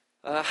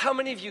How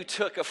many of you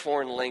took a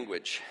foreign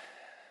language?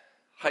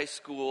 High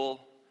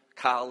school,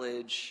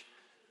 college?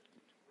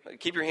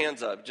 Keep your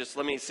hands up. Just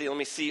let me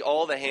see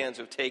all the hands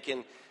who have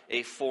taken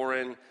a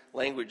foreign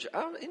language.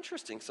 Oh,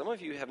 interesting. Some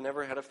of you have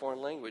never had a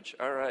foreign language.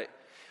 All right.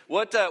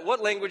 What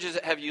languages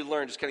have you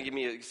learned? Just kind of give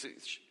me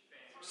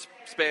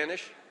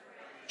Spanish,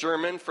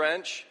 German,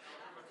 French,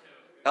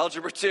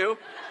 Algebra 2.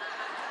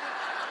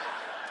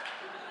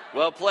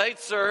 Well played,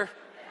 sir.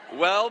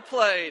 Well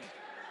played.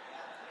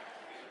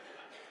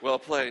 Well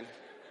played.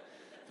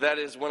 That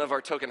is one of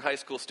our token high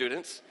school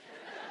students.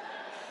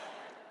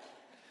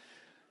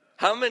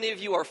 How many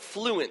of you are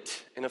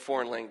fluent in a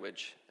foreign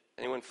language?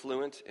 Anyone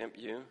fluent?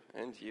 You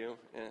and you.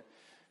 Yeah.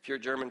 If you're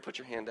German, put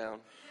your hand down.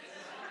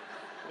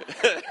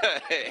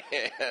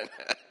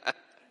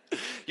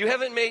 You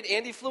haven't made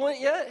Andy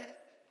fluent yet?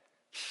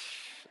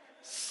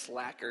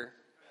 Slacker.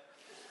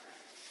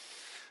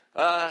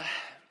 I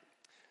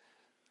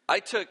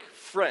took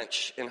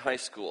French in high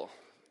school,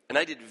 and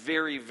I did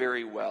very,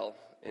 very well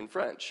in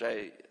French.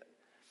 I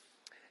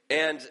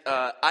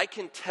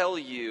can tell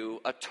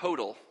you a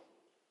total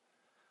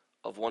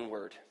of one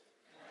word.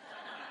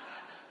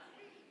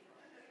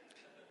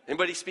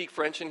 Anybody speak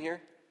French in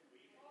here?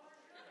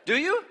 Do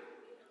you?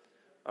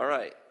 All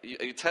right.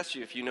 I test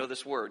you if you know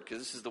this word, because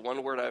this is the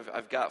one word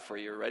I've got for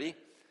you. Ready?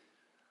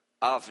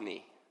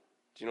 Avni.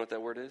 Do you know what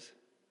that word is?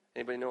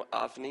 Anybody know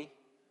Avni?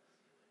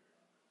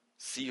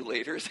 See you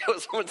later. Is that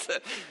what someone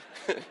said?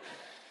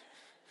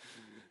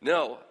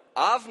 No.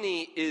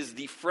 Avni is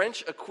the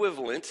French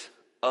equivalent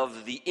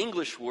of the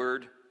English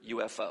word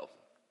UFO.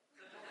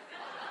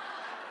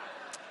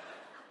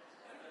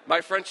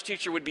 My French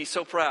teacher would be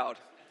so proud.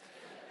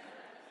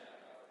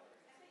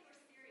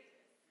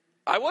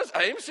 I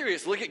am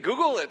serious. Look at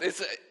Google it.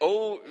 It's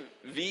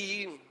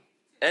OVNI.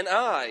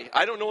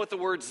 I don't know what the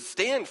words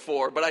stand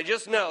for, but I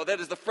just know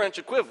that is the French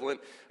equivalent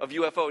of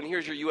UFO. And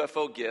here's your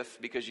UFO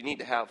gift, because you need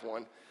to have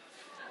one.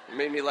 It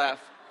made me laugh.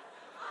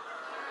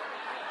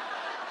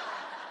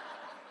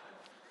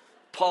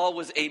 Paul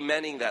was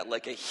amening that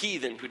like a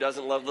heathen who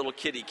doesn't love little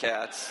kitty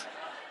cats.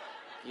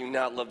 You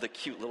not love the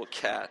cute little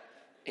cat.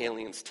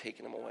 Aliens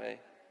taking him away.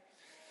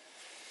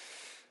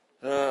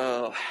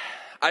 Oh,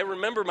 I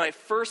remember my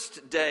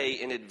first day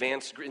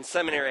in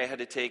seminary. I had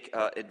to take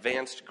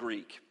advanced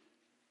Greek.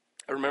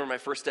 I remember my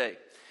first day.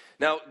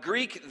 Now,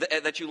 Greek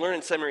that you learn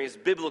in seminary is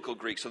biblical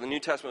Greek. So the New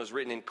Testament was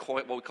written in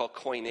what we call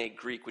Koine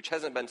Greek, which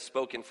hasn't been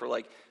spoken for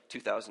like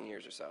 2,000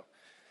 years or so.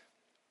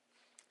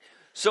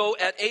 So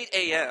at 8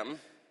 a.m.,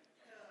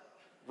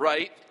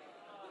 right,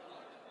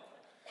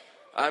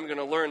 I'm going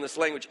to learn this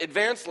language,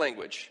 advanced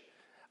language.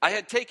 I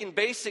had taken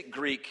basic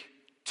Greek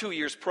 2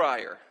 years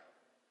prior.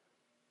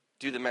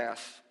 Do the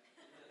math.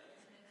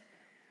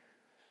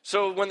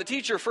 So when the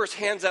teacher first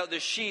hands out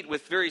this sheet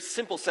with very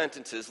simple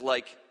sentences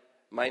like,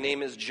 my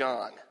name is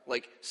John,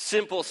 like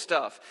simple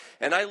stuff.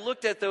 And I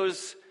looked at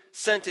those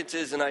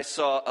sentences and I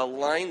saw a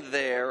line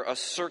there, a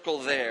circle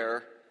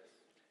there,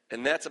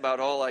 and that's about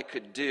all I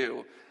could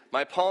do.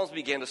 My palms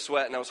began to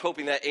sweat, and I was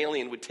hoping that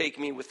alien would take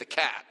me with the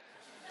cat,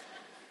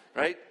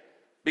 right?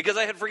 Because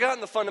I had forgotten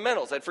the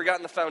fundamentals. I'd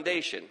forgotten the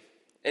foundation.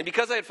 And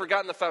because I had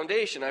forgotten the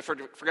foundation, I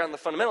forgotten the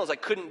fundamentals, I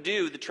couldn't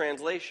do the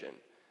translation.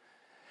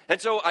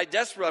 And so I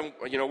desperately,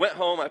 went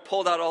home, I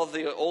pulled out all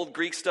the old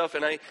Greek stuff,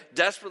 and I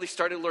desperately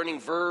started learning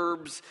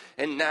verbs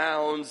and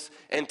nouns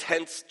and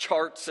tense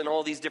charts and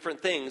all these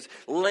different things,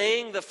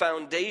 laying the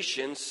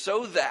foundation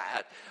so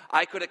that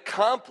I could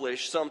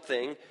accomplish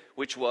something,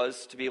 which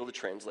was to be able to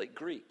translate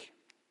Greek.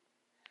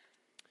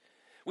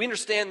 We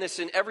understand this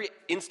in every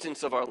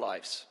instance of our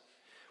lives.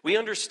 We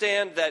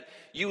understand that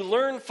you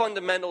learn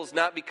fundamentals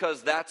not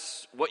because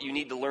that's what you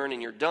need to learn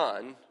and you're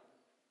done,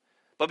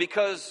 but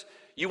because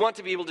you want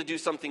to be able to do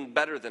something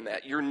better than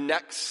that, your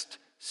next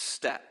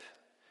step.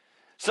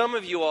 Some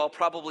of you all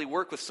probably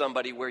work with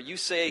somebody where you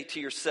say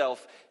to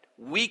yourself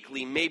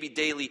weekly, maybe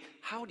daily,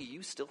 how do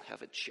you still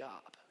have a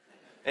job?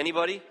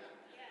 Anybody?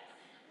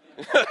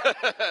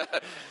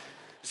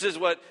 This is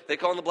what they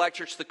call in the black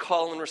church the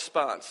call and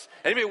response.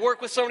 Anybody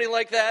work with somebody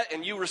like that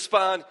and you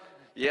respond,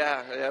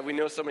 yeah, we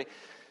know somebody.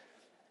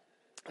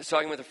 I was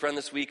talking with a friend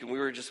this week, and we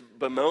were just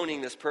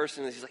bemoaning this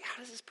person. And he's like,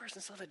 how does this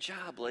person still have a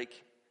job?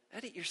 Like,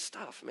 edit your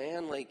stuff,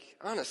 man. Like,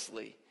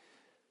 honestly.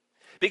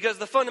 Because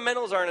the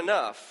fundamentals aren't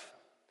enough.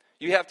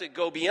 You have to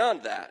go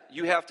beyond that.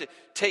 You have to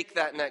take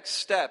that next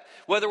step.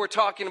 Whether we're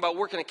talking about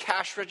working a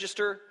cash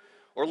register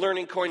or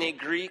learning Koine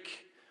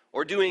Greek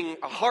or doing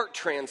a heart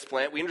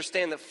transplant, we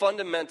understand that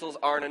fundamentals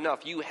aren't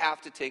enough. You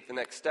have to take the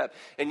next step.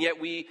 And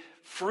yet we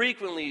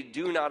frequently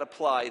do not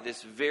apply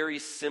this very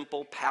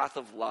simple path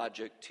of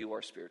logic to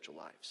our spiritual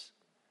lives.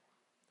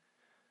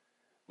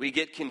 We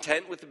get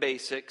content with the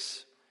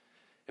basics,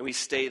 and we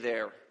stay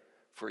there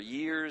for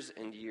years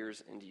and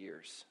years and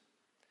years.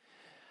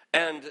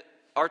 And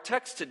our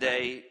text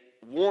today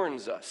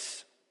warns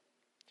us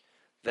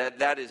that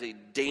that is a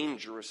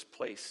dangerous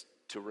place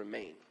to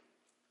remain.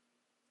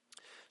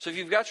 So if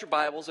you've got your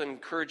Bibles, I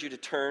encourage you to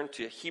turn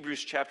to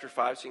Hebrews chapter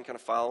 5 so you can kind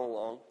of follow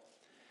along.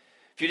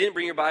 If you didn't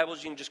bring your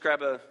Bibles, you can just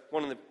grab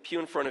one in the pew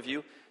in front of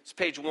you. It's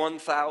page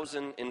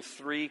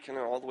 1003, kind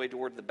of all the way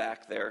toward the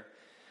back there.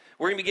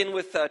 We're going to begin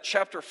with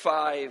chapter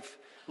 5,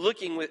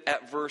 looking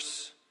at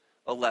verse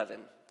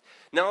 11.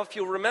 Now, if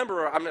you'll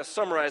remember, I'm going to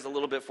summarize a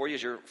little bit for you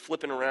as you're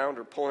flipping around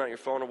or pulling out your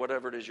phone or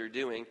whatever it is you're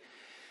doing.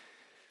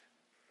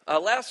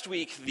 Last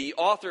week, the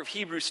author of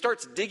Hebrews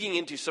starts digging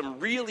into some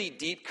really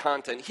deep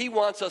content. He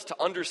wants us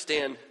to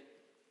understand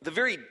the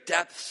very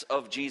depths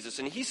of Jesus.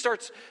 And he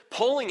starts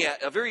pulling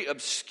at a very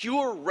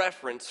obscure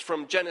reference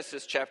from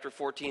Genesis chapter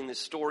 14, this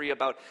story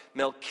about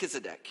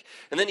Melchizedek.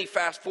 And then he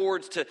fast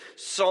forwards to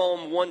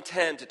Psalm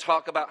 110 to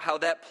talk about how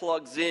that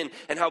plugs in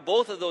and how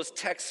both of those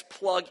texts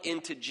plug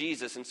into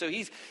Jesus. And so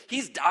he's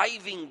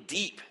diving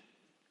deep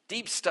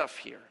stuff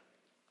here.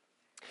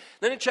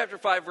 Then in chapter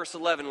 5, verse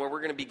 11, where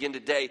we're going to begin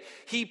today,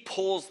 he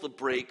pulls the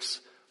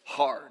brakes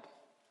hard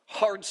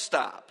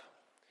stop.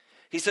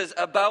 He says,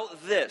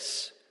 about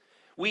this,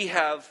 we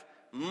have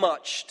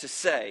much to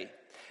say,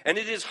 and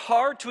it is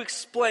hard to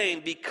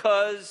explain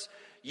because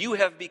you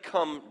have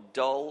become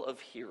dull of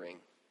hearing.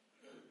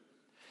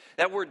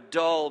 That word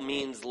dull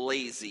means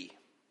lazy.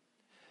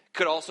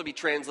 Could also be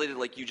translated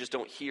like you just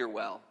don't hear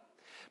well.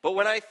 But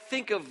when I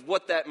think of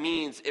what that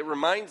means, it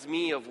reminds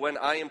me of when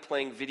I am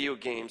playing video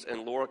games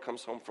and Laura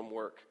comes home from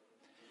work.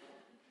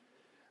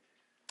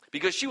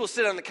 Because she will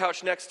sit on the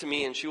couch next to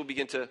me and she will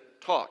begin to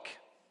talk.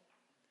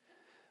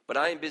 But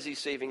I am busy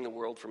saving the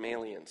world from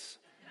aliens.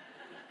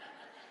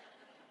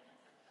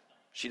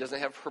 She doesn't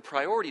have her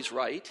priorities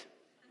right.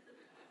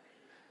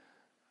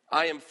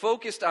 I am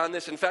focused on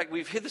this. In fact,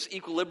 we've hit this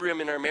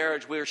equilibrium in our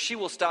marriage where she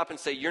will stop and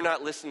say, you're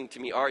not listening to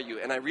me, are you?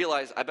 And I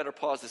realize I better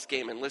pause this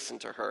game and listen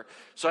to her.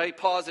 So I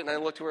pause it and I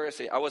look to her and I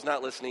say, I was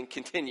not listening,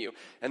 continue.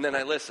 And then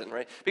I listen,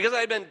 right? Because I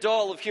had been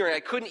dull of hearing. I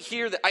couldn't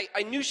hear that.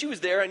 I knew she was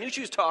there. I knew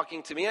she was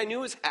talking to me. I knew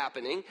it was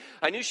happening.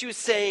 I knew she was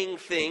saying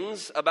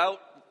things about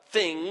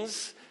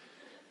things.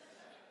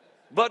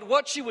 But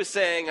what she was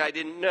saying, I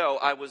didn't know.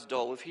 I was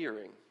dull of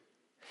hearing.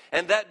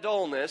 And that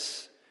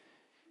dullness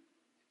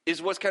is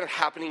what's kind of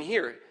happening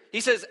here. He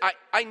says,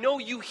 I know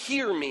you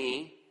hear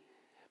me,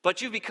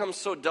 but you've become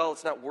so dull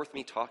it's not worth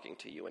me talking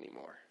to you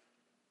anymore.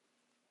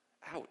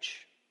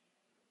 Ouch.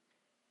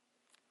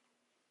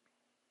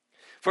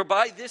 For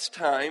by this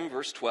time,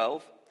 verse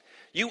 12,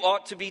 you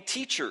ought to be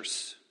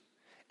teachers,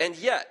 and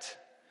yet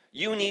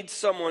you need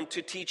someone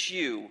to teach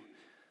you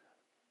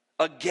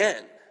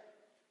again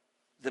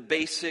the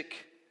basic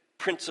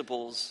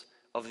principles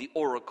of the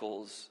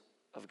oracles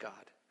of God.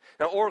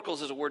 Now,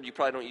 oracles is a word you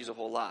probably don't use a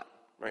whole lot,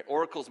 right?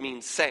 Oracles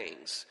mean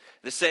sayings.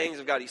 The sayings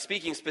of God. He's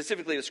speaking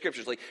specifically to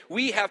scriptures. Like,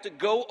 we have to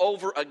go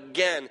over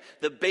again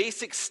the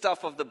basic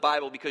stuff of the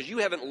Bible because you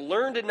haven't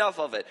learned enough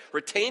of it,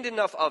 retained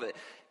enough of it,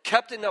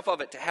 kept enough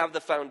of it to have the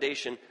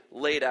foundation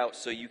laid out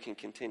so you can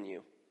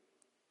continue.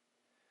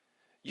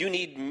 You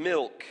need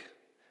milk,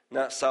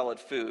 not solid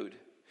food.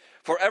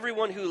 For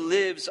everyone who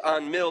lives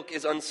on milk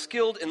is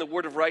unskilled in the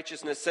word of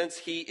righteousness since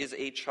he is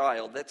a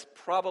child. That's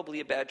probably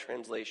a bad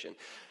translation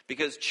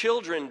because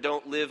children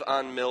don't live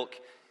on milk,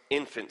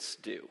 infants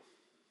do.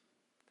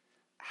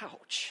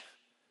 Ouch.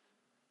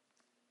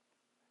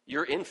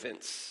 You're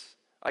infants.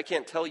 I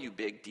can't tell you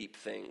big, deep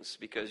things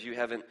because you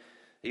haven't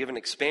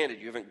expanded,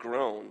 you haven't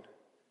grown.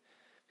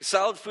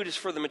 Solid food is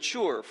for the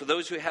mature, for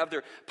those who have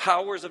their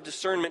powers of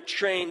discernment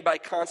trained by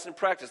constant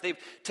practice. They've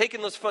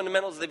taken those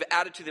fundamentals, they've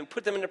added to them,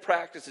 put them into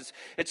practice.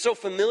 It's so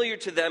familiar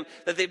to them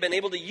that they've been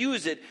able to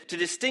use it to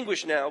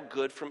distinguish now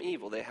good from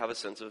evil. They have a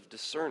sense of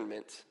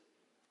discernment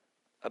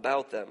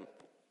about them.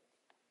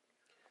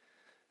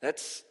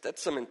 That's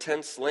some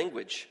intense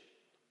language.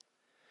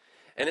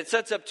 And it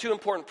sets up two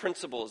important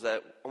principles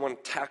that I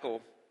want to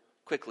tackle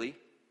quickly.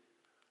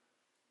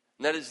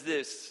 And that is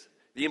this,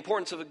 the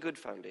importance of a good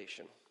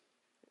foundation.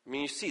 I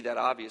mean, you see that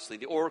obviously.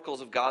 The oracles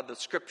of God, the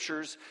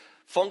scriptures,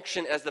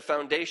 function as the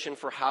foundation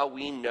for how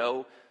we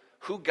know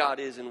who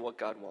God is and what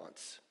God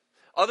wants.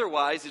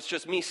 Otherwise, it's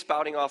just me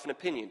spouting off an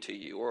opinion to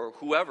you or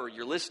whoever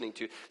you're listening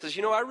to. Says,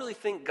 I really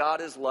think God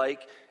is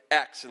like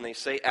X, and they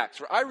say X.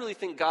 Or I really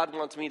think God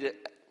wants me to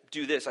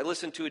do this. I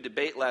listened to a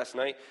debate last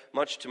night,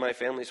 much to my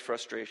family's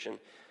frustration.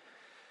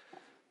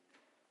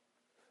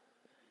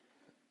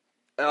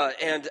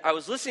 And I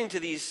was listening to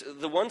these,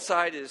 the one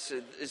side is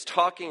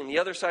talking, and the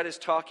other side is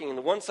talking, and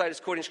the one side is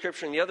quoting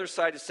scripture, and the other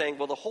side is saying,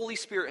 well, the Holy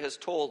Spirit has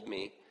told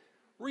me.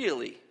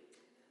 Really?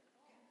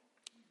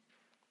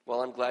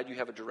 Well, I'm glad you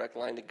have a direct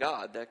line to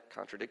God. That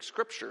contradicts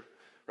scripture,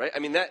 right? I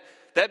mean,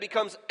 that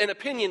becomes an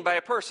opinion by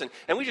a person.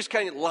 And we just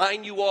kind of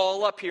line you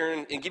all up here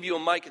and give you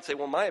a mic and say,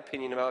 well, my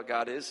opinion about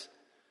God is.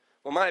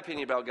 Well, my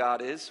opinion about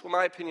God is. Well,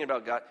 my opinion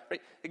about God.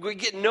 Right? We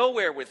get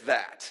nowhere with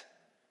that.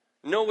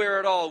 Nowhere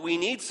at all. We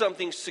need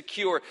something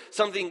secure,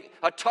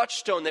 a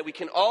touchstone that we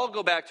can all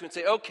go back to and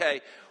say,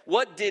 okay,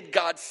 what did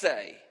God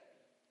say?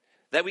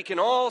 That we can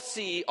all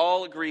see,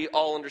 all agree,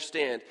 all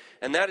understand.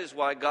 And that is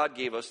why God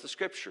gave us the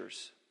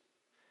scriptures.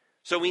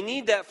 So we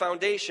need that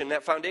foundation.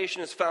 That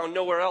foundation is found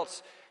nowhere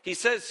else. He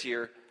says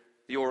here,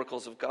 the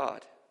oracles of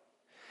God.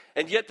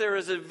 And yet there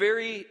is a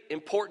very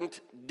important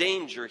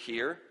danger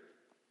here.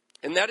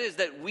 And that is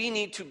that we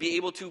need to be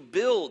able to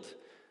build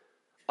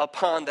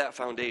upon that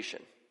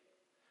foundation.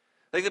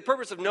 Like, the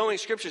purpose of knowing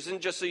Scriptures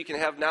isn't just so you can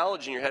have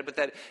knowledge in your head, but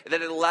that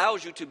it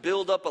allows you to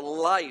build up a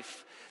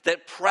life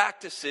that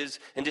practices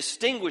and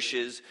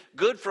distinguishes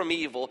good from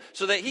evil,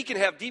 so that he can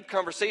have deep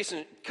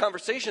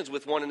conversations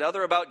with one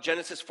another about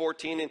Genesis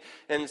 14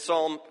 and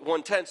Psalm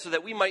 110, so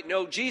that we might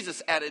know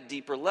Jesus at a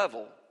deeper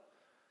level.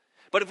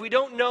 But if we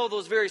don't know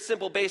those very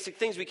simple, basic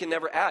things, we can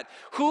never add.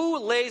 Who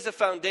lays a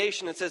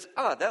foundation and says,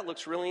 that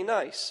looks really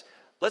nice.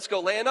 Let's go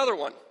lay another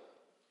one.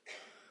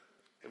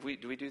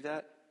 Do we do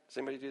that? Does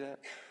anybody do that?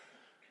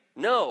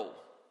 No.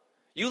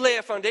 You lay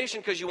a foundation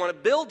because you want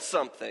to build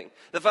something.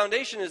 The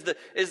foundation is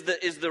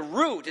the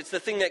root. It's the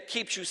thing that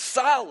keeps you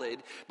solid,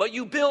 but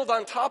you build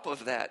on top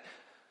of that.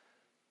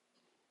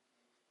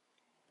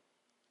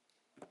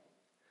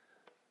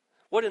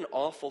 What an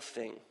awful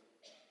thing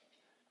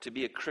to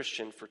be a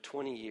Christian for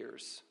 20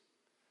 years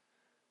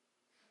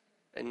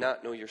and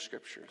not know your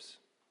Scriptures.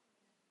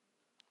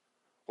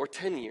 Or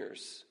 10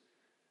 years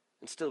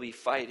and still be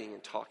fighting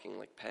and talking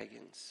like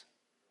pagans.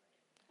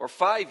 Or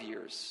 5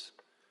 years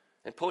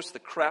and post the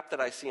crap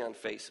that I see on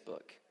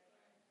Facebook.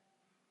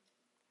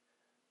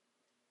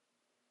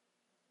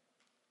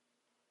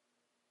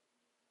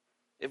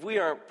 If we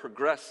aren't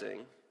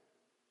progressing,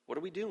 what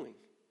are we doing?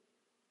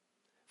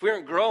 If we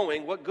aren't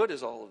growing, what good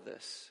is all of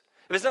this?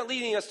 If it's not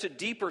leading us to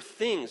deeper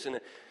things and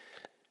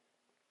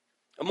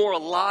a more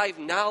alive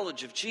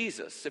knowledge of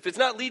Jesus, if it's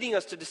not leading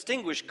us to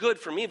distinguish good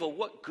from evil,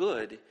 what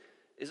good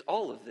is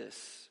all of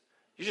this?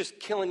 You're just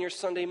killing your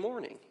Sunday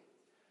morning.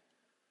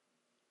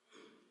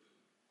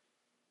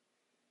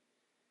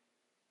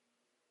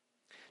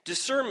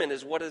 Discernment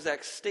is what is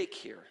at stake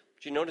here.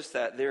 Did you notice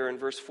that there in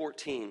verse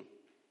 14?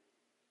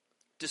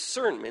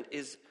 Discernment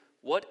is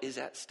what is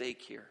at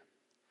stake here.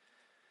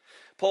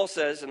 Paul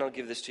says, and I'll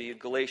give this to you,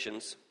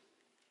 Galatians.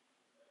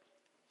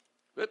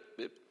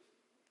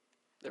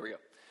 There we go.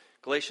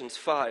 Galatians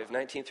 5,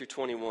 19 through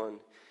 21.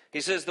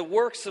 He says, the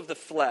works of the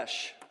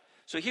flesh.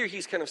 So here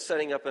he's kind of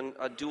setting up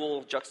a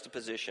dual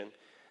juxtaposition,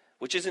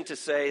 which isn't to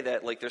say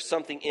that like there's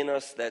something in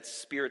us that's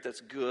spirit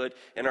that's good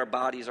and our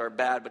bodies are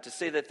bad, but to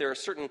say that there are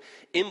certain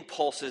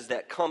impulses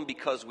that come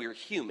because we're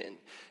human.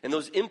 And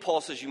those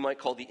impulses you might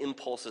call the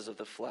impulses of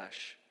the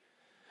flesh.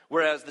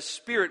 Whereas the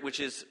Spirit,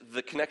 which is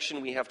the connection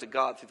we have to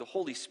God through the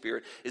Holy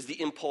Spirit, is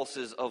the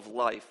impulses of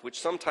life, which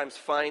sometimes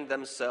find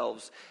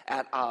themselves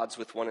at odds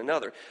with one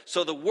another.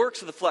 So the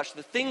works of the flesh,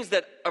 the things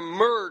that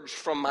emerge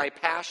from my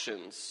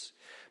passions,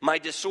 my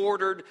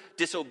disordered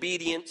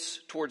disobedience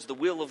towards the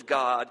will of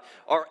God,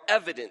 are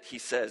evident, he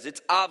says.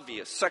 It's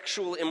obvious.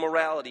 Sexual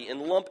immorality,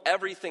 and lump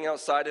everything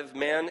outside of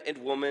man and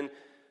woman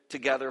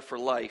together for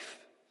life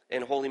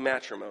and holy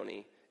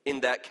matrimony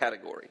in that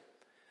category.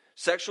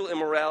 Sexual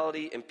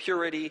immorality,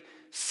 impurity,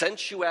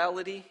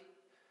 sensuality.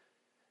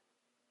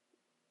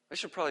 I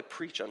should probably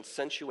preach on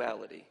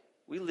sensuality.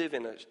 We live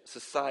in a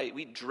society,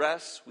 we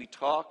dress, we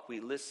talk, we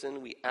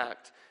listen, we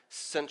act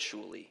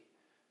sensually.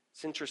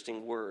 It's an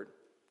interesting word.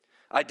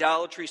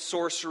 Idolatry,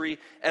 sorcery,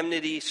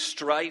 enmity,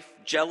 strife,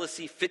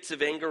 jealousy, fits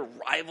of anger,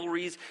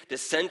 rivalries,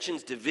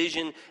 dissensions,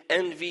 division,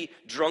 envy,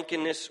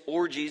 drunkenness,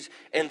 orgies,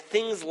 and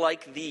things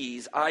like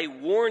these. I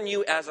warn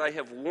you, as I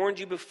have warned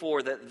you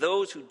before, that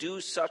those who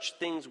do such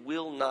things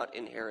will not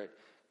inherit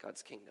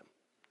God's kingdom.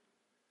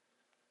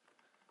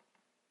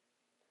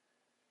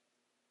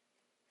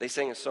 They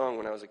sang a song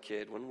when I was a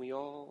kid, when we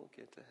all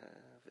get to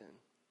heaven.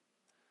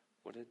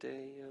 What a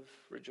day of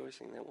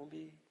rejoicing that will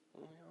be.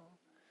 When we all...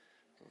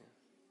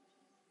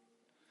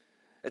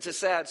 It's a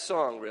sad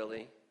song,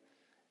 really,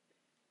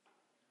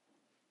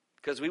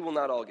 because we will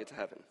not all get to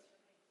heaven.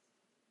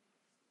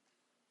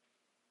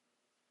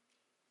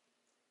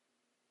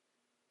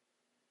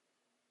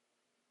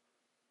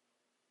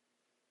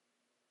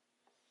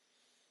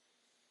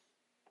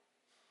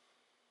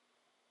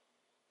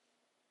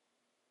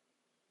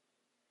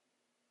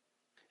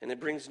 And it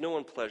brings no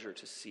one pleasure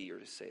to see or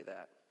to say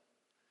that,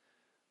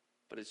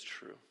 but it's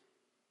true.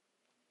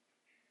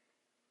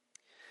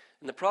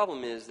 And the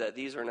problem is that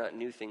these are not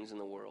new things in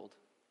the world.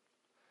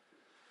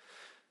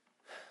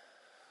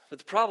 But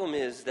the problem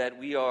is that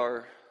we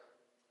are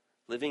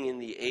living in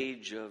the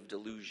age of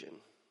delusion,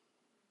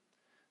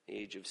 the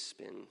age of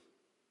spin,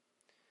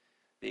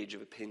 the age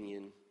of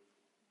opinion.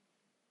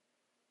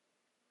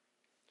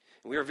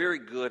 And we are very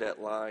good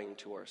at lying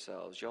to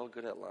ourselves. You're all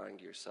good at lying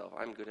to yourself.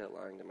 I'm good at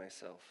lying to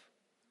myself.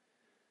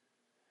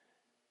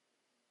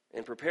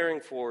 In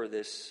preparing for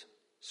this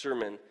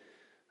sermon,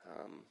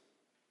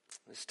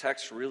 this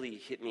text really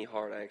hit me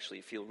hard. I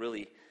actually feel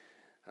really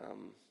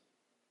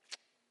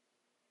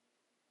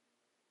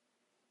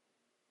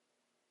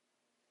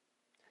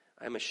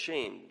I'm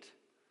ashamed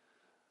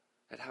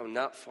at how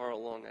not far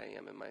along I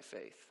am in my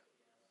faith.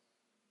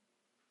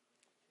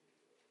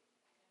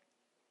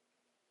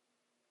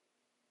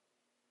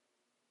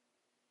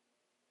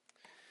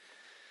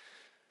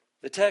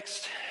 The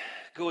text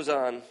goes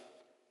on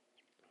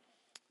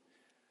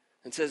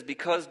and says,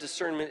 because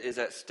discernment is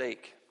at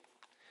stake,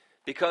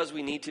 because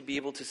we need to be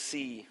able to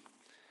see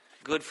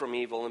good from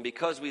evil, and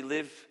because we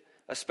live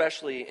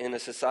especially in a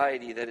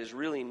society that is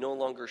really no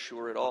longer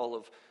sure at all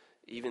of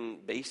even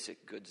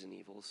basic goods and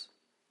evils.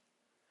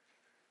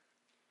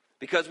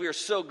 Because we are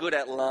so good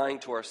at lying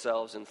to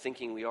ourselves and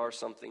thinking we are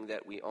something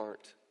that we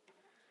aren't.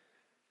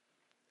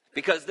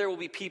 Because there will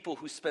be people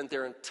who spent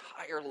their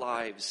entire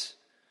lives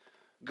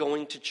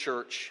going to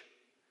church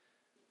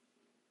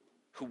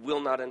who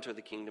will not enter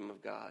the kingdom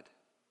of God.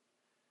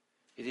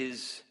 It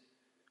is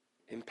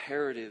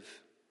imperative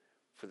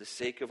for the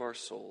sake of our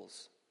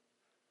souls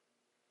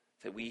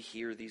that we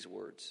hear these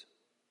words.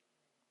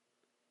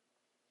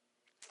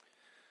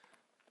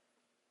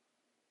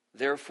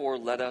 Therefore,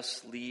 let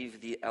us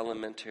leave the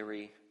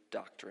elementary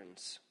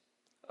doctrines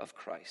of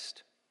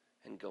Christ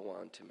and go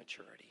on to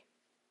maturity.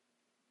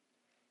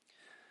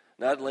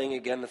 Not laying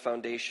again the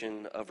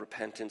foundation of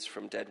repentance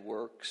from dead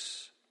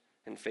works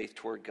and faith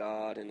toward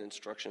God and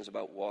instructions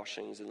about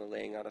washings and the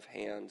laying out of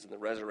hands and the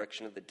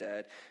resurrection of the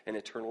dead and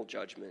eternal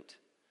judgment.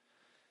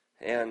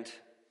 And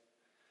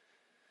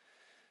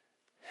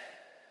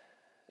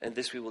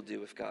this we will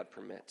do if God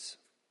permits.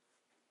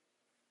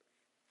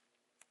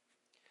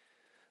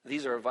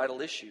 These are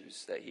vital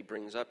issues that he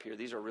brings up here.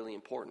 These are really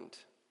important.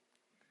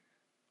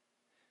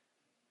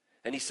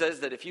 And he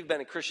says that if you've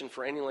been a Christian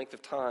for any length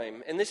of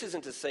time, and this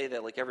isn't to say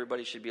that like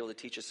everybody should be able to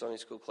teach a Sunday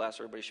school class,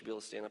 or everybody should be able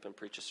to stand up and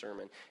preach a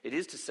sermon. It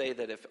is to say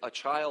that if a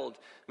child,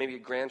 maybe a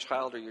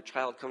grandchild or your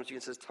child comes to you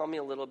and says, tell me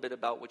a little bit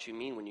about what you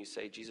mean when you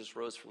say Jesus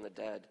rose from the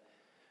dead,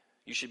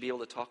 you should be able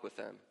to talk with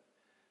them.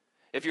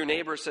 If your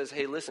neighbor says,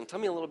 hey, listen, tell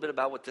me a little bit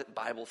about what the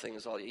Bible thing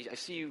is all. I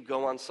see you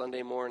go on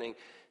Sunday morning.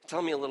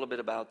 Tell me a little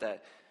bit about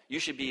that. You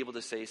should be able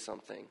to say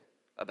something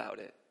about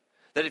it.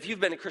 That if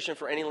you've been a Christian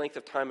for any length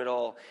of time at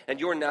all,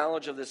 and your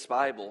knowledge of this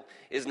Bible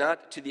is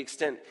not to the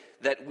extent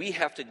that we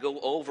have to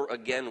go over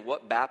again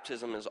what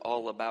baptism is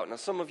all about. Now,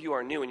 some of you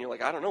are new, and you're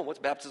like, I don't know, what's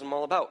baptism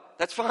all about?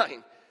 That's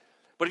fine.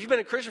 But if you've been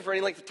a Christian for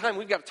any length of time,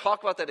 we've got to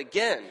talk about that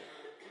again.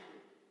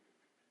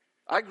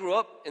 I grew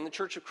up in the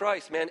Church of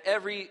Christ, man.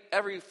 Every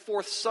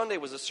fourth Sunday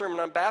was a sermon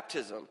on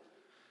baptism.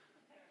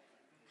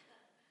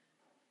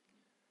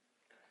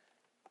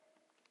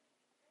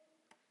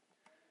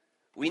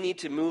 We need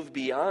to move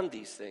beyond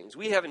these things.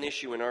 We have an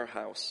issue in our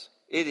house.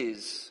 It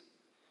is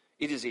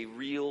a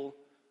real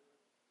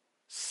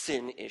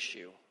sin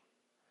issue.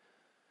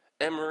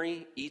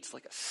 Emery eats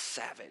like a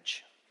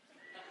savage.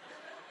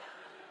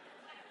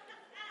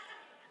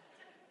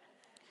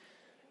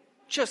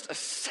 Just a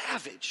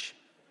savage.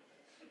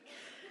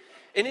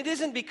 And it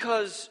isn't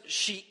because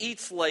she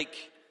eats like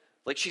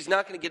she's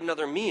not going to get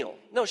another meal.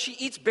 No, she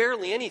eats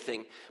barely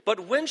anything.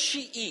 But when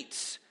she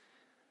eats,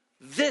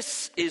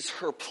 this is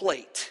her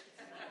plate.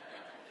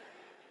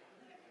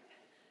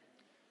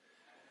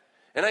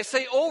 And I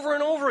say over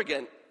and over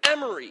again,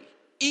 Emery,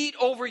 eat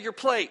over your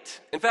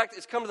plate. In fact,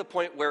 it's come to the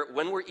point where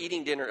when we're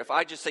eating dinner, if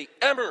I just say,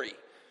 Emery,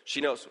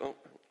 she knows, oh,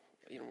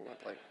 eat over my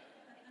plate.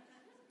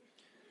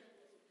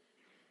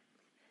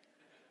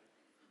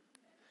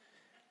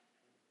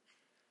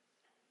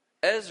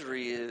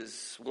 Esri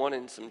is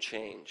wanting some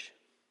change.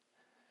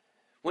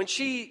 When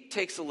she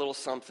takes a little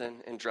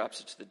something and drops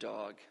it to the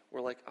dog,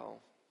 we're like, oh,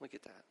 look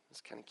at that. It's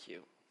kind of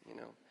cute, you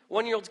know.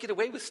 1-year-olds get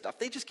away with stuff.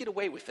 They just get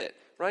away with it,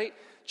 right?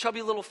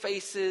 Chubby little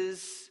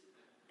faces,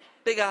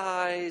 big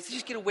eyes. They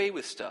just get away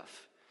with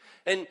stuff.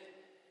 And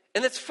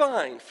that's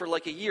fine for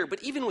like a year,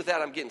 but even with that,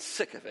 I'm getting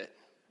sick of it,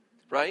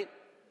 right?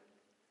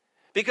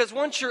 Because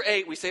once you're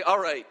 8, we say, all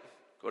right,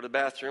 go to the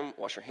bathroom,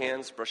 wash your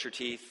hands, brush your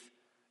teeth,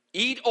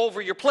 eat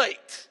over your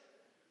plate.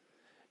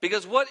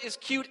 Because what is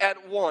cute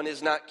at 1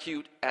 is not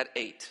cute at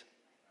 8.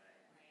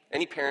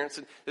 Any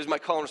parents? There's my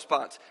call and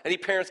response. Any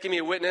parents give me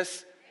a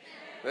witness?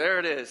 There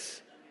it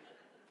is.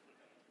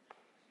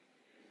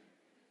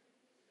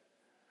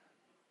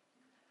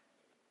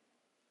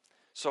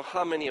 So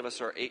how many of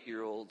us are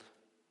 8-year-old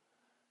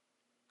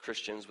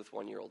Christians with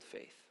 1-year-old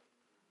faith?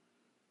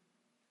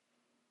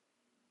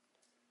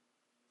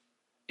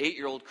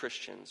 8-year-old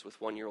Christians with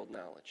 1-year-old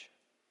knowledge.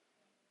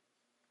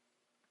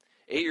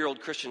 8-year-old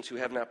Christians who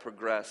have not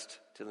progressed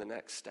to the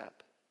next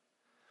step,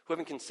 who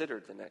haven't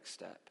considered the next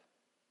step.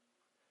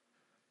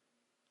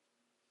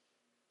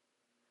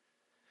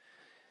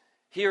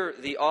 Here,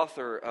 the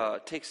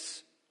author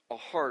takes a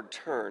hard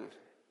turn,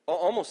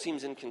 almost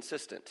seems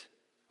inconsistent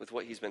with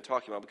what he's been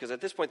talking about, because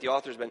at this point the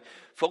author's been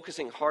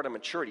focusing hard on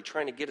maturity,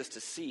 trying to get us to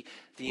see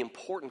the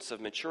importance of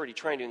maturity,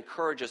 trying to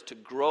encourage us to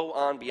grow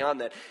on beyond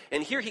that.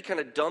 And here he kind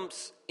of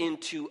dumps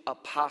into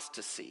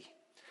apostasy.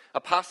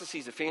 Apostasy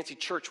is a fancy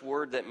church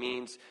word that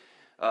means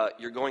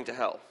you're going to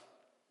hell.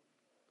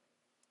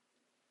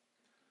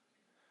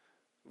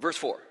 Verse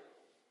 4.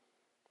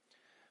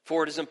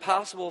 For it is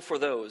impossible for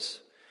those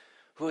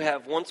who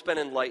have once been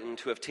enlightened,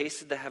 who have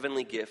tasted the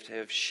heavenly gift,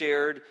 have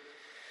shared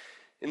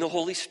in the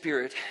Holy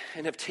Spirit,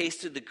 and have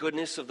tasted the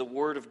goodness of the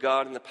Word of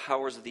God and the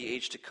powers of the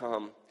age to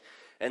come,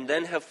 and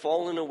then have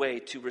fallen away,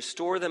 to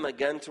restore them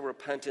again to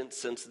repentance,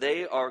 since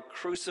they are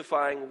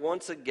crucifying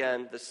once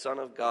again the Son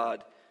of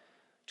God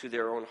to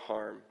their own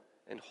harm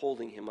and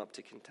holding him up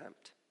to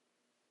contempt.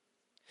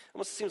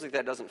 Almost seems like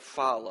that doesn't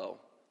follow.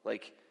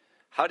 Like,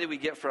 how did we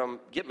get from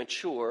get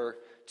mature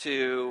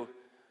to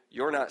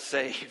you're not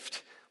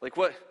saved? Like,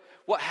 what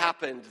what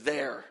happened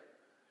there?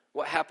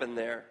 What happened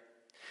there?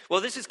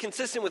 Well, this is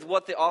consistent with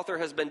what the author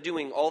has been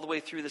doing all the way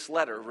through this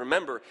letter.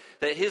 Remember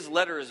that his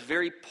letter is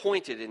very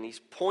pointed, and he's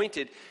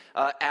pointed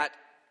at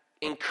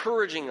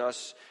encouraging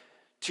us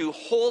to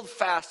hold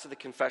fast to the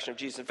confession of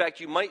Jesus. In fact,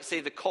 you might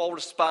say the call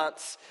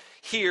response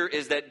here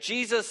is that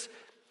Jesus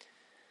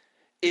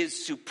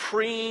is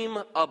supreme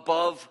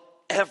above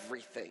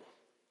everything.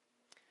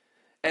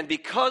 And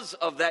because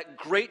of that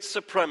great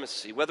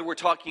supremacy, whether we're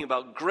talking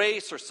about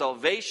grace or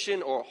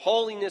salvation or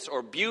holiness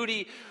or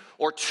beauty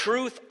or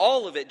truth,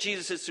 all of it,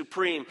 Jesus is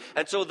supreme.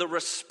 And so the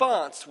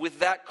response with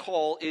that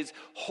call is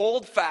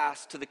hold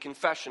fast to the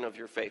confession of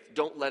your faith.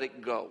 Don't let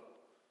it go.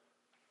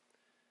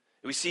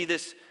 We see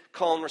this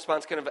call and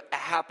response kind of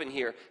happen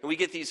here. And we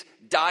get these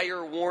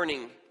dire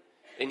warning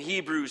in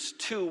Hebrews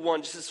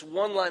 2:1, just this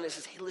one line that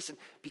says, hey, listen,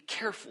 be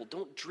careful,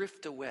 don't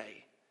drift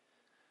away.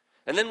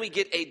 And then we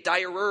get a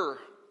direr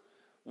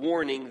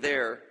warning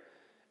there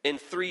in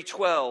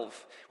 3:12,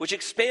 which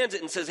expands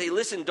it and says, hey,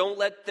 listen, don't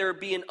let there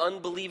be an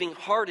unbelieving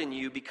heart in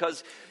you,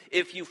 because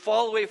if you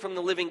fall away from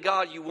the living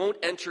God, you won't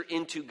enter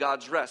into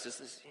God's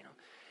rest.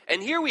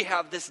 And here we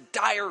have this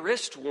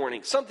direst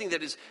warning, something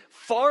that is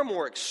far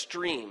more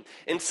extreme,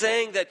 in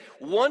saying that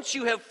once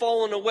you have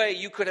fallen away,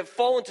 you could have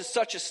fallen to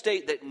such a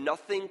state that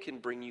nothing can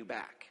bring you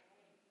back.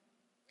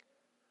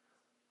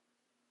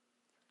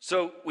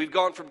 So we've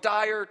gone from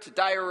dire to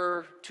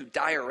direr to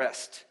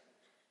direst.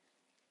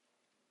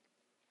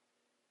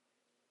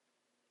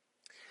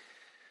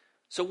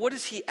 So what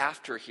is he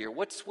after here?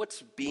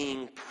 What's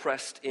being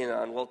pressed in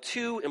on? Well,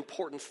 two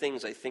important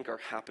things I think are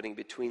happening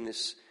between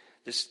these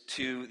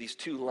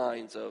two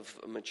lines of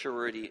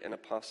maturity and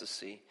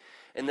apostasy.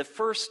 And the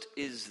first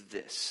is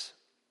this.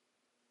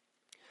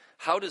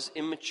 How does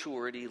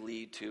immaturity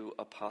lead to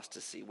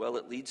apostasy? Well,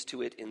 it leads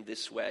to it in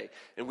this way.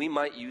 And we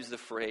might use the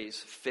phrase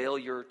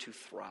failure to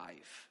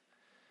thrive.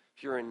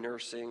 If you're in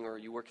nursing or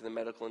you work in the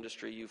medical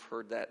industry, you've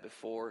heard that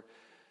before.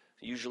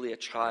 Usually a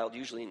child,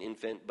 usually an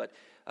infant, but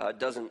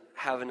doesn't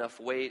have enough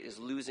weight, is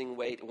losing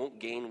weight, it won't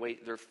gain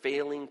weight. They're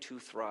failing to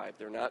thrive.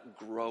 They're not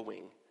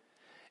growing.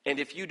 And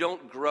if you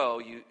don't grow,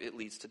 it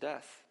leads to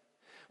death.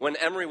 When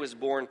Emery was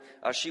born,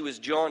 she was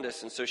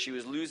jaundiced, and so she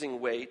was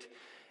losing weight.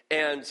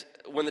 And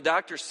when the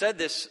doctor said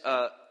this,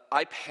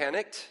 I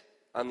panicked.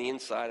 On the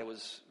inside, I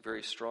was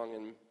very strong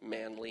and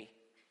manly.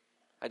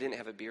 I didn't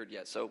have a beard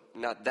yet, so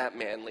not that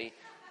manly.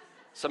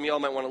 Some of y'all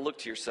might want to look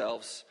to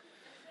yourselves.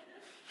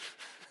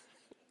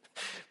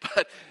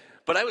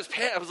 But I was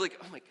panicked. I was like,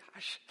 oh my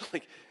gosh,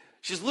 like,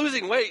 she's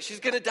losing weight.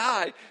 She's going to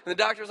die. And the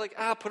doctor was like,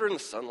 put her in the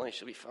sunlight.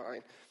 She'll be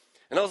fine.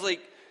 And I was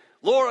like,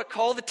 Laura,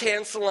 call the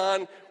tan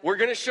salon. We're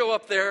going to show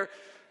up there.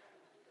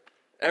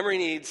 Emery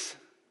needs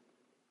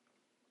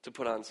to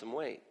put on some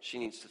weight. She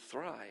needs to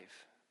thrive.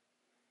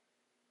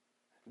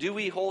 Do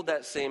we hold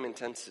that same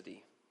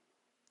intensity?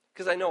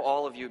 Because I know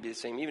all of you would be the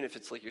same, even if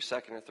it's like your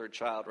second or third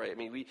child, right? I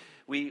mean,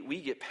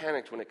 we get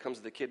panicked when it comes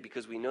to the kid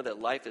because we know that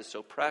life is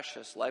so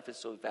precious, life is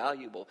so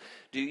valuable.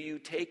 Do you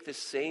take the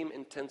same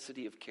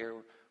intensity of care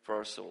for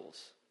our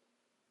souls?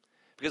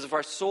 Because if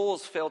our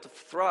souls fail to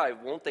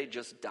thrive, won't they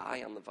just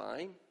die on the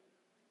vine?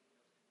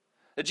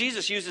 Now,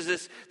 Jesus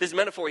uses this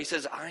metaphor. He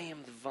says, I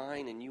am the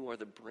vine and you are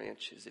the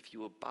branches. If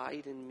you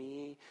abide in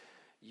me,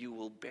 you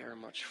will bear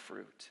much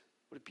fruit.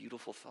 What a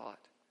beautiful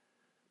thought.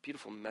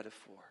 Beautiful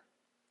metaphor.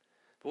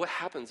 But what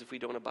happens if we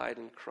don't abide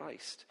in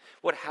Christ?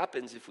 What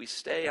happens if we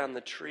stay on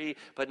the tree,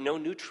 but no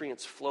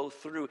nutrients flow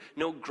through,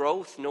 no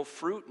growth, no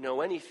fruit,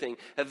 no anything?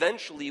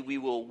 Eventually we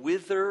will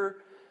wither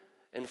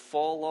and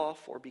fall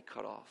off or be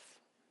cut off.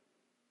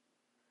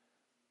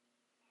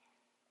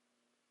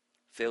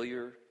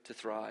 Failure to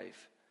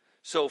thrive.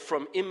 So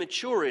from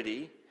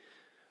immaturity,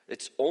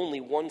 it's only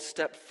one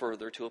step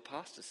further to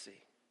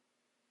apostasy.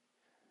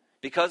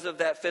 Because of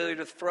that failure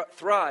to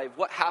thrive,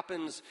 what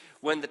happens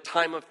when the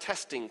time of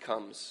testing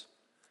comes?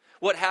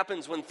 What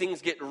happens when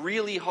things get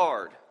really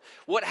hard?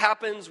 What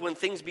happens when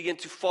things begin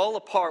to fall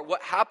apart?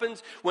 What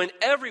happens when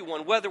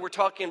everyone, whether we're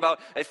talking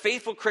about a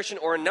faithful Christian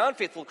or a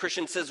non-faithful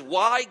Christian, says,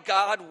 why,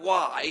 God,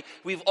 why?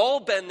 We've all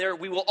been there.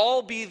 We will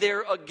all be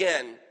there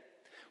again.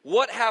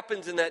 What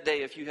happens in that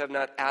day if you have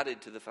not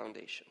added to the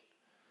foundation?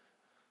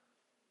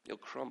 You'll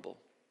crumble.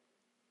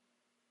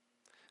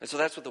 And so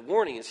that's what the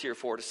warning is here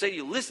for, to say to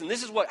you, listen,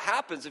 this is what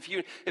happens if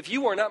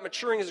you are not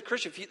maturing as a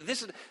Christian.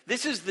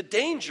 This is the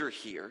danger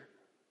here.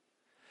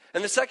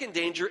 And the second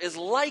danger is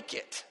like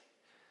it.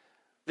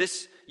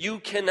 This, you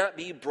cannot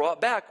be brought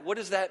back. What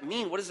does that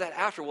mean? What is that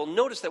after? Well,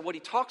 notice that what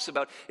he talks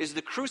about is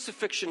the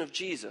crucifixion of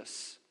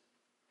Jesus.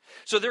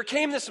 So there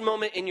came this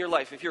moment in your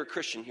life, if you're a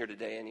Christian here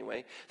today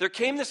anyway, there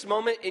came this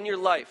moment in your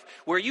life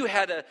where you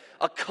had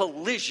a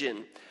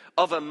collision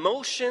of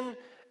emotion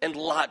and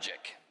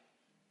logic.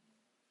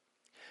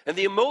 And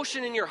the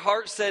emotion in your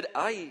heart said,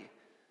 I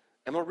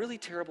am a really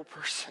terrible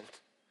person.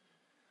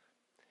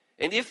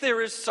 And if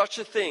there is such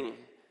a thing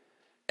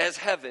as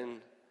heaven,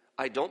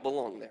 I don't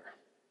belong there.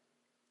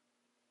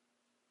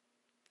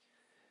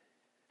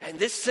 And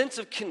this sense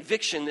of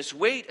conviction, this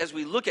weight as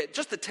we look at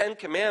just the 10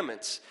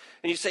 Commandments,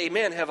 and you say,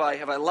 man, have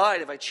I lied?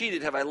 Have I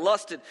cheated? Have I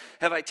lusted?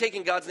 Have I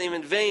taken God's name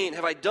in vain?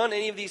 Have I done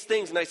any of these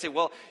things? And I say,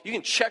 well, you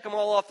can check them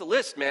all off the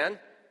list, man.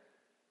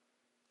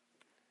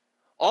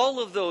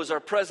 All of those are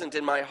present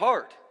in my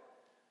heart.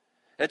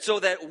 And so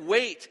that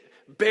weight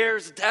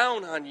bears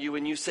down on you,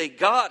 and you say,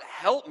 God,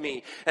 help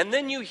me. And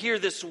then you hear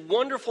this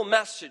wonderful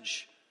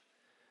message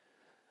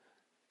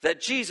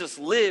that Jesus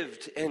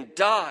lived and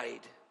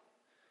died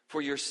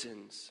for your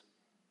sins,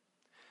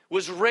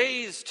 was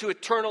raised to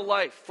eternal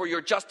life for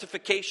your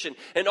justification,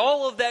 and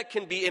all of that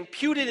can be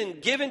imputed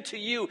and given to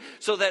you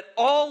so that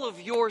all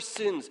of your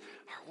sins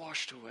are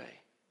washed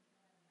away.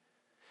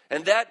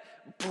 And that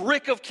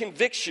brick of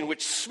conviction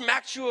which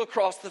smacked you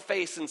across the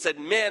face and said,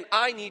 man,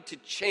 I need to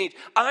change.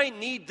 I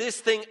need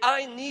this thing.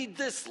 I need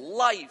this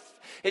life.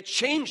 It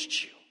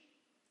changed you.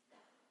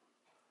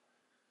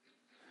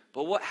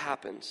 But what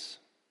happens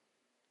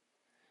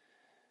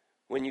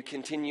when you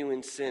continue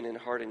in sin and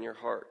harden your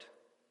heart?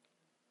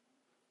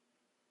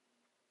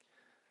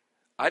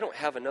 I don't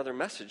have another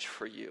message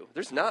for you.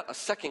 There's not a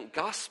second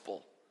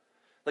gospel.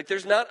 Like,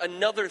 there's not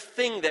another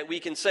thing that we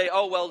can say,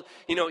 oh, well,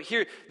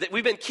 here, that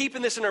we've been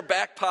keeping this in our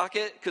back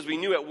pocket because we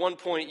knew at one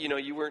point,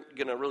 you weren't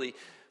going to really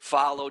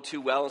follow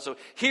too well. And so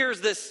here's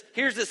this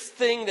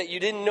thing that you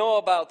didn't know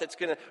about that's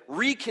going to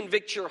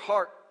reconvict your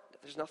heart.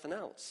 There's nothing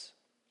else.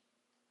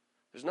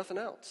 There's nothing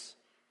else.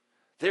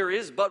 There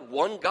is but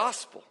one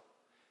gospel.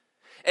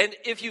 And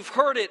if you've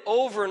heard it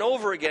over and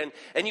over again,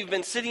 and you've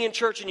been sitting in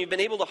church and you've been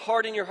able to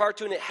harden your heart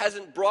to it, and it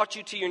hasn't brought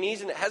you to your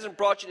knees, and it hasn't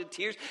brought you to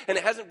tears, and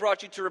it hasn't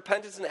brought you to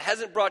repentance, and it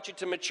hasn't brought you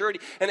to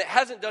maturity, and it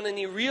hasn't done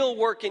any real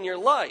work in your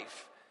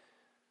life,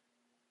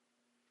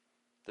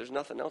 there's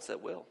nothing else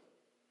that will.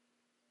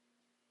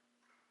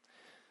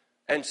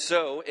 And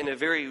so, in a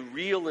very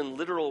real and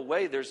literal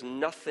way, there's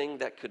nothing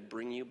that could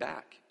bring you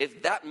back.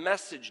 If that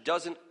message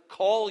doesn't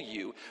call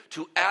you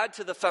to add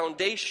to the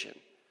foundation,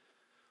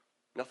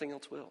 nothing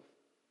else will.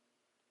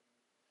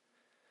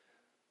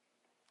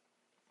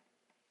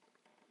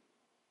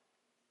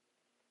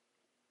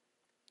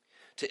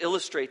 To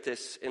illustrate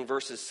this in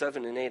verses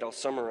 7 and 8, I'll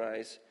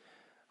summarize.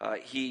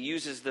 He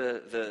uses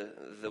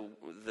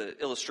the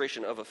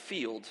illustration of a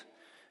field.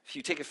 If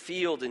you take a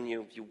field and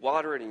you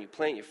water it and you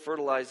plant, you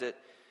fertilize it,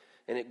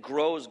 and it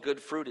grows good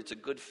fruit, it's a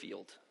good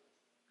field.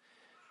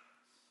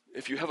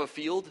 If you have a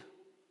field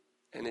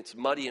and it's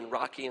muddy and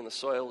rocky and the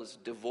soil is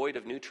devoid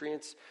of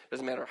nutrients,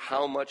 doesn't matter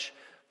how much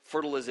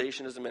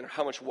fertilization, doesn't matter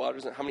how much water,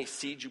 doesn't matter how many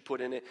seeds you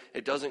put in it,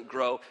 it doesn't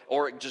grow,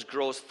 or it just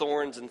grows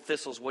thorns and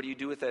thistles. What do you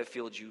do with that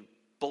field? You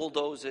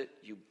bulldoze it,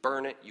 you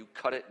burn it, you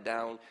cut it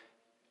down.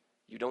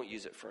 You don't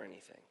use it for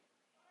anything.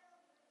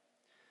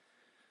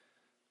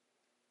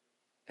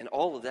 And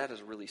all of that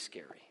is really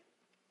scary.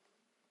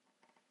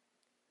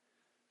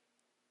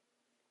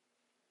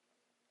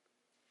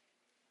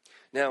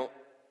 Now,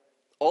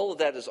 all of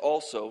that is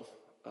also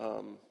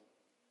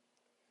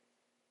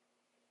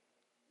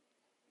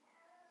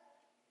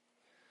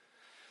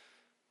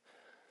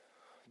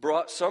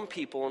brought some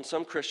people and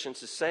some Christians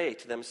to say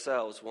to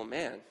themselves, well,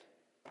 man,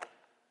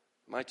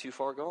 am I too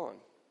far gone?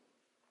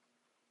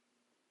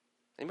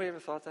 Anybody ever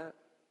thought that?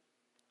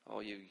 Oh,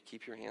 you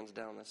keep your hands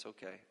down, that's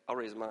okay. I'll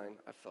raise mine.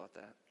 I've thought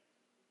that.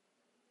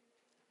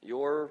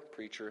 Your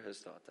preacher has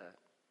thought that.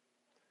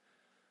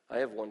 I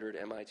have wondered,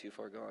 am I too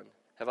far gone?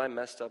 Have I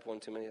messed up one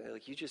too many?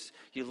 Like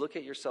you look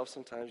at yourself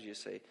sometimes, you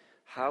say,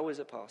 how is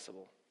it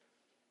possible?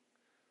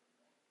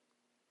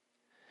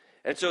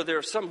 And so there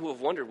are some who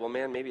have wondered, well,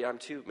 man, maybe I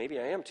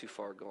am too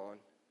far gone.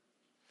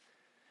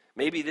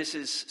 Maybe this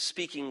is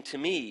speaking to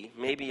me.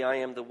 Maybe I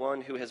am the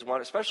one who has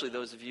wandered, especially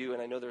those of you,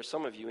 and I know there are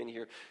some of you in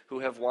here who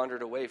have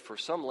wandered away for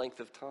some length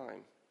of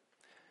time.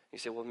 You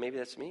say, well, maybe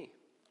that's me.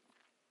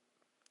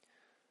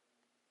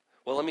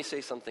 Well, let me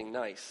say something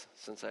nice,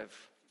 since I've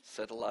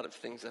said a lot of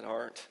things that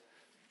aren't.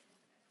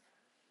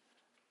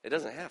 It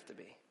doesn't have to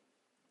be.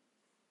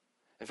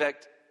 In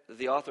fact,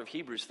 the author of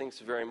Hebrews thinks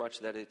very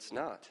much that it's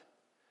not.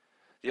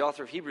 The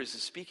author of Hebrews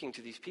is speaking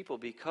to these people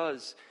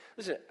because,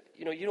 listen,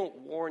 you don't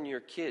warn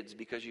your kids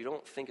because you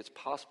don't think it's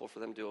possible for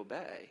them to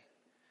obey.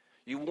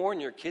 You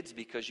warn your kids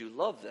because you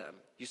love them.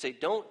 You say,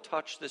 don't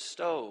touch the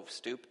stove,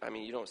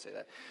 you don't say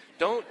that.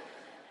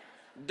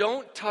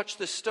 Don't touch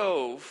the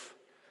stove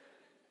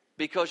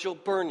because you'll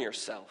burn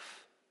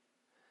yourself.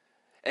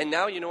 And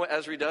now you know what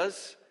Ezri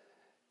does?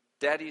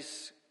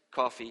 Daddy's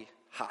coffee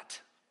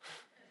hot.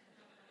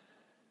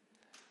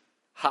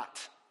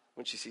 Hot.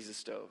 When she sees the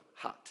stove,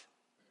 hot.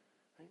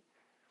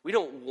 We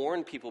don't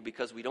warn people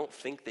because we don't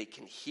think they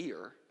can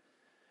hear.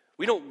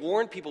 We don't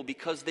warn people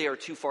because they are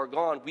too far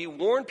gone. We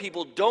warn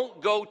people,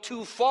 don't go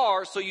too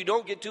far so you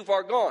don't get too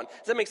far gone.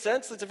 Does that make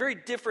sense? It's a very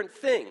different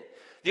thing.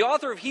 The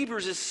author of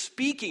Hebrews is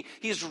speaking.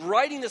 He's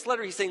writing this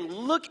letter. He's saying,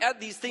 look at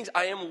these things.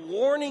 I am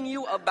warning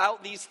you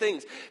about these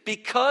things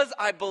because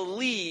I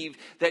believe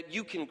that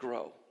you can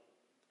grow.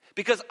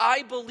 Because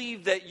I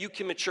believe that you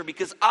can mature.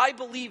 Because I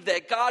believe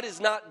that God is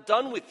not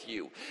done with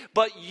you.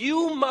 But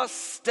you must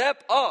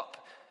step up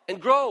and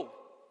grow.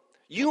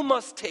 You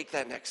must take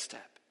that next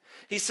step.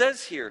 He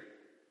says here,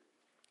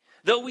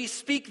 though we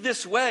speak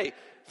this way,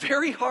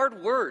 very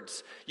hard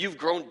words. You've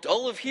grown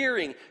dull of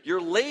hearing.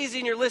 You're lazy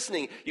in your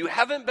listening. You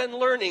haven't been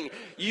learning.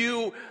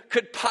 You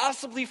could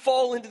possibly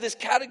fall into this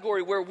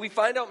category where we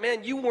find out,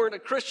 man, you weren't a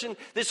Christian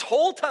this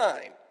whole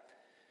time.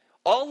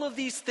 All of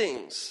these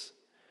things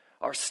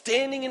are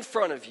standing in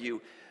front of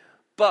you,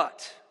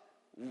 but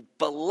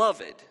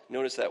beloved,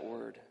 notice that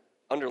word.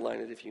 Underline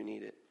it if you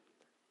need it.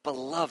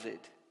 Beloved.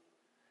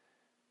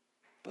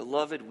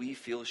 Beloved, we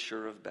feel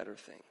sure of better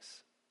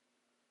things.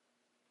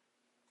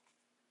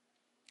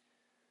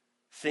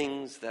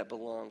 Things that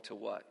belong to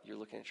what? You're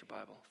looking at your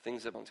Bible.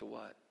 Things that belong to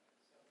what?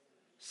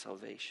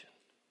 Salvation.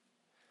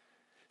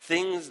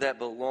 Things that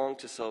belong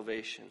to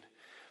salvation.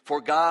 For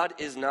God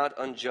is not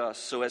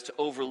unjust so as to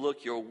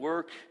overlook your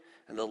work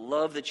and the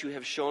love that you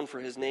have shown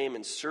for his name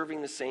in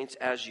serving the saints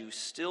as you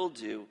still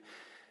do.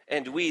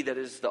 And we, that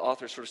is the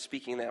author sort of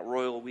speaking that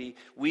royal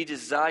we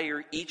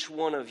desire each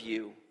one of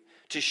you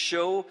to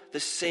show the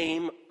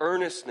same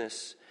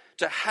earnestness,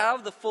 to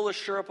have the full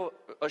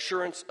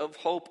assurance of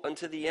hope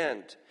unto the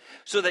end,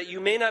 so that you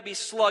may not be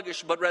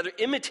sluggish, but rather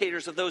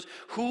imitators of those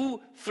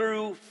who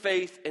through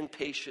faith and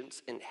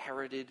patience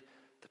inherited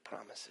the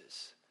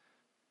promises.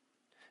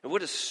 And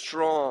what a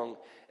strong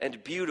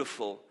and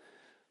beautiful,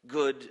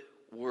 good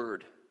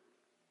word.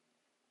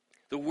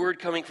 The word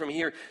coming from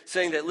here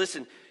saying that,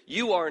 listen,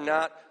 you are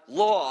not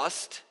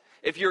lost.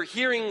 If you're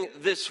hearing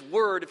this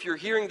word, if you're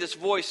hearing this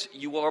voice,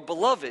 you are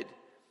beloved.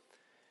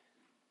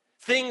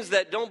 Things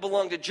that don't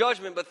belong to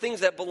judgment, but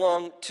things that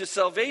belong to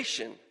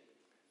salvation.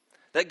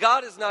 That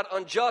God is not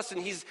unjust,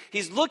 and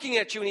He's looking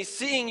at you, and He's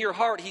seeing your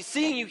heart. He's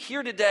seeing you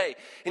here today,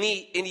 and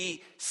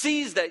He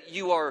sees that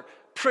you are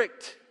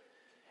pricked,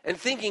 and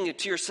thinking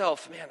to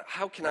yourself, man,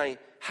 how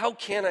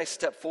can I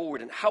step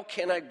forward, and how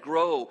can I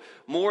grow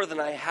more than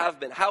I have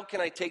been? How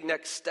can I take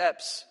next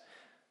steps?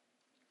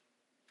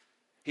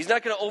 He's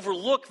not going to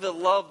overlook the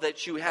love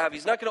that you have.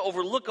 He's not going to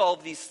overlook all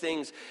of these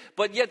things.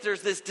 But yet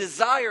there's this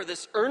desire,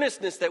 this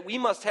earnestness that we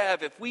must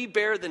have if we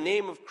bear the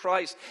name of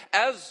Christ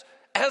as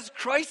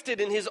Christ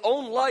did in his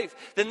own life.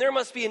 Then there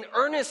must be an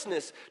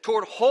earnestness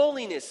toward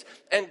holiness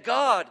and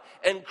God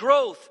and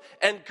growth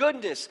and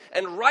goodness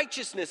and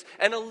righteousness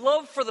and a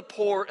love for the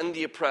poor and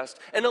the oppressed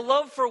and a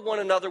love for one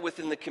another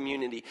within the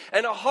community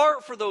and a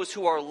heart for those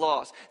who are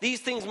lost. These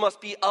things must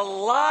be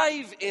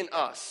alive in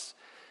us.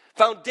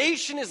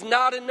 Foundation is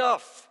not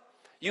enough.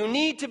 You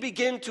need to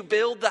begin to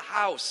build the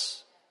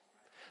house.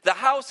 The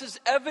house is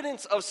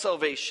evidence of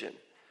salvation.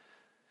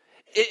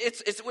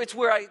 It's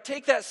where I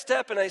take that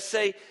step and I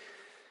say,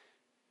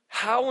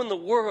 how in the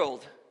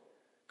world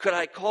could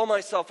I call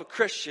myself a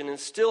Christian and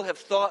still have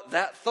thought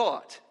that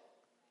thought?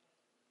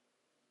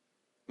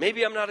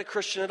 Maybe I'm not a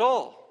Christian at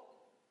all.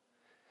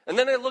 And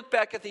then I look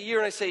back at the year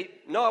and I say,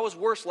 no, I was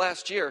worse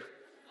last year.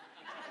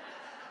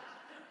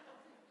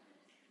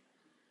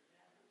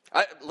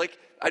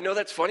 I know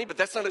that's funny, but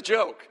that's not a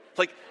joke.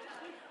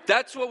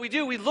 That's what we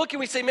do. We look and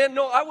we say, man,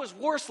 no, I was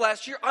worse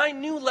last year. I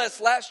knew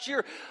less last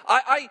year.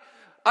 I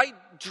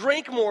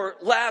drank more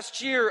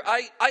last year.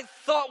 I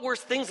thought worse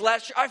things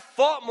last year. I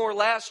fought more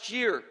last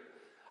year.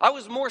 I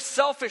was more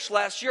selfish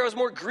last year. I was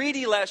more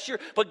greedy last year.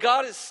 But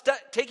God is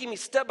taking me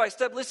step by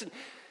step. Listen,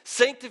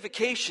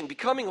 sanctification,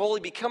 becoming holy,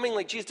 becoming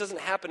like Jesus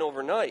doesn't happen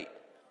overnight.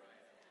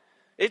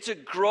 It's a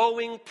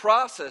growing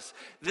process.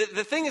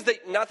 The thing is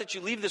that not that you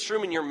leave this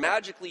room and you're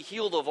magically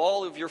healed of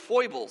all of your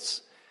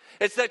foibles.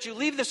 It's that you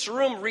leave this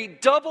room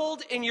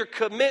redoubled in your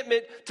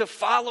commitment to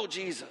follow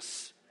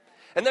Jesus.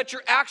 And that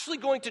you're actually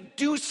going to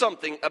do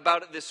something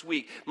about it this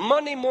week.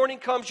 Monday morning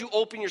comes, you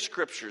open your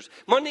scriptures.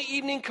 Monday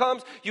evening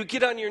comes, you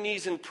get on your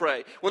knees and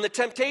pray. When the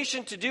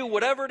temptation to do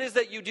whatever it is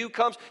that you do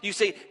comes, you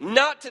say,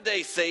 not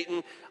today,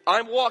 Satan.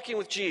 I'm walking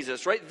with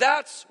Jesus, right?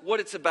 That's what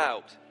it's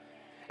about.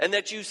 And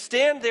that you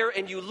stand there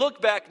and you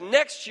look back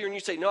next year and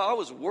you say, no, I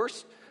was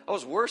worse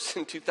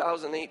in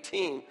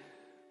 2018.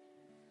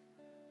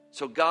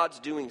 So God's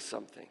doing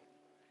something.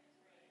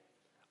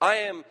 I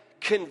am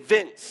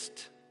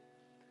convinced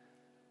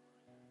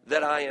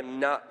that I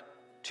am not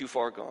too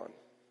far gone.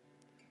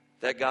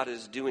 That God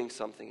is doing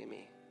something in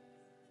me.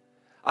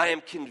 I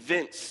am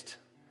convinced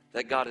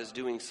that God is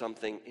doing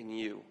something in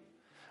you.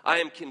 I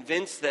am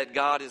convinced that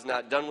God is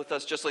not done with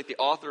us, just like the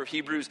author of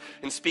Hebrews,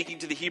 in speaking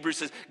to the Hebrews,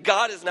 says,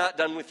 God is not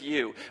done with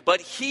you.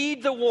 But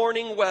heed the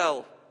warning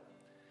well.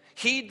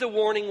 Heed the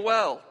warning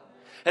well.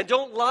 And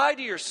don't lie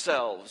to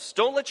yourselves.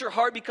 Don't let your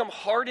heart become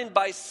hardened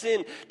by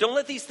sin. Don't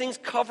let these things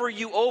cover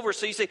you over.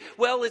 So you say,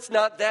 well, it's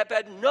not that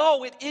bad.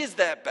 No, it is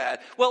that bad.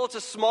 Well, it's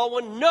a small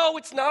one. No,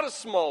 it's not a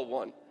small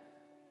one.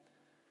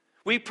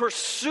 We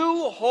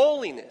pursue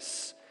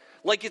holiness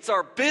like it's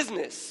our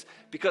business,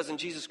 because in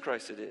Jesus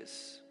Christ it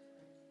is.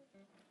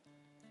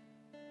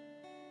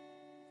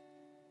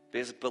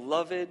 Because,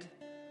 beloved,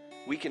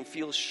 we can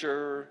feel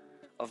sure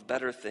of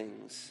better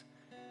things,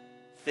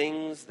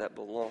 things that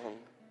belong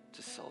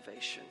to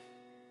salvation.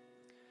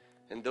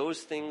 And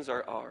those things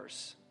are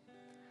ours,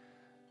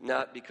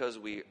 not because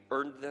we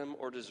earned them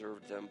or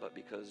deserved them, but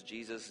because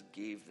Jesus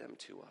gave them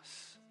to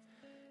us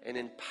and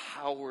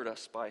empowered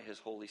us by his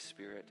Holy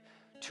Spirit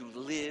to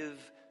live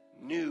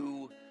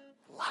new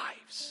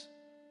lives.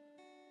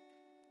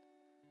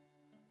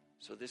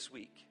 So this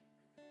week,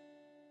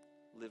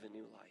 live a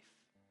new life.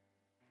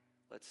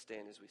 Let's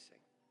stand as we sing.